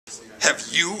Have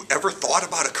you ever thought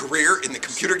about a career in the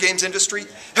computer games industry?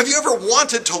 Have you ever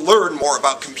wanted to learn more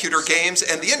about computer games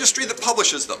and the industry that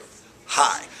publishes them?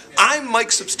 Hi, I'm Mike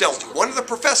Substelny, one of the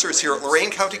professors here at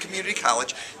Lorain County Community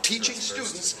College, teaching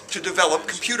students to develop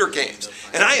computer games.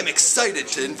 And I am excited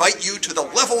to invite you to the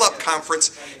Level Up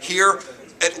Conference here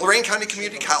at Lorain County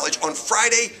Community College on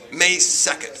Friday, May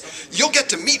 2nd. You'll get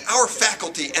to meet our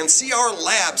faculty and see our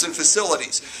labs and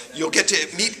facilities. You'll get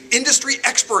to meet industry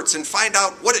experts and find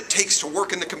out what it takes to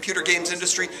work in the computer games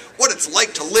industry, what it's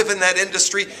like to live in that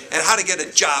industry, and how to get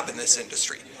a job in this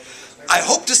industry. I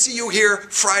hope to see you here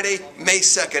Friday, May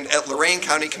 2nd at Lorain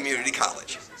County Community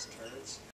College.